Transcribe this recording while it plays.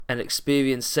An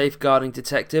experienced safeguarding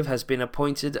detective has been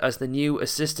appointed as the new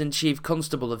Assistant Chief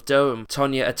Constable of Durham.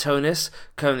 Tonya Atonis,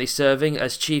 currently serving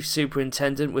as Chief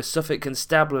Superintendent with Suffolk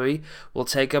Constabulary, will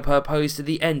take up her post at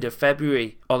the end of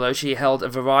February. Although she held a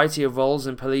variety of roles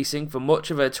in policing for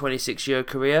much of her 26-year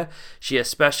career, she has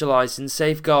specialised in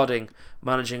safeguarding,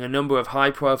 managing a number of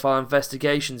high-profile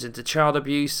investigations into child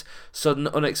abuse, sudden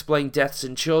unexplained deaths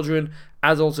in children,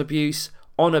 adult abuse,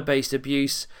 honour-based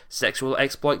abuse, sexual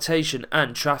exploitation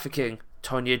and trafficking.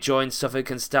 Tonya joined Suffolk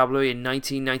Constabulary in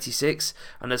 1996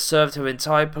 and has served her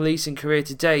entire policing career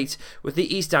to date with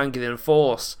the East Anglian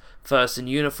Force, first in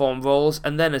uniform roles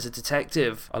and then as a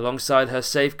detective. Alongside her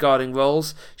safeguarding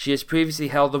roles, she has previously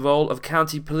held the role of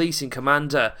County Policing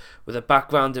Commander, with a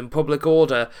background in public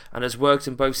order, and has worked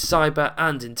in both cyber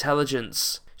and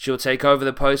intelligence. She'll take over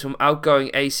the post from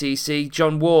outgoing ACC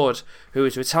John Ward, who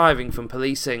is retiring from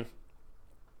policing.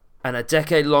 And a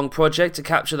decade-long project to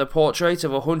capture the portrait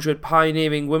of 100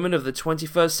 pioneering women of the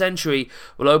 21st century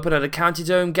will open at a County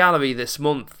Durham gallery this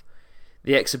month.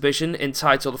 The exhibition,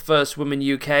 entitled First Women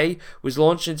UK, was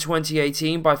launched in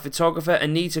 2018 by photographer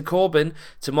Anita Corbin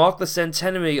to mark the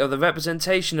centenary of the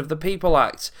Representation of the People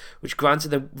Act, which granted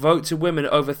the vote to women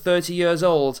over 30 years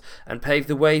old and paved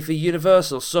the way for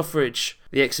universal suffrage.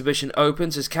 The exhibition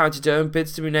opens as County Durham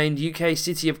bids to be named UK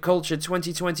City of Culture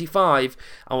 2025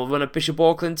 and will run at Bishop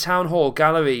Auckland Town Hall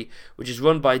Gallery, which is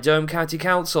run by Durham County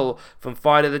Council from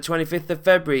Friday the 25th of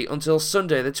February until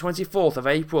Sunday the 24th of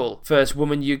April. First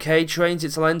Woman UK trains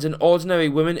its lens on ordinary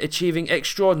women achieving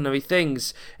extraordinary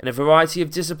things in a variety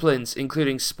of disciplines,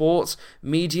 including sports,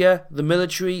 media, the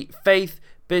military, faith,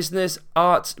 business,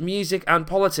 art, music and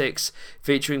politics,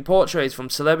 featuring portraits from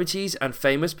celebrities and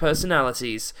famous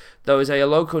personalities. Those are your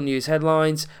local news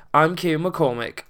headlines. I'm Kieran McCormick.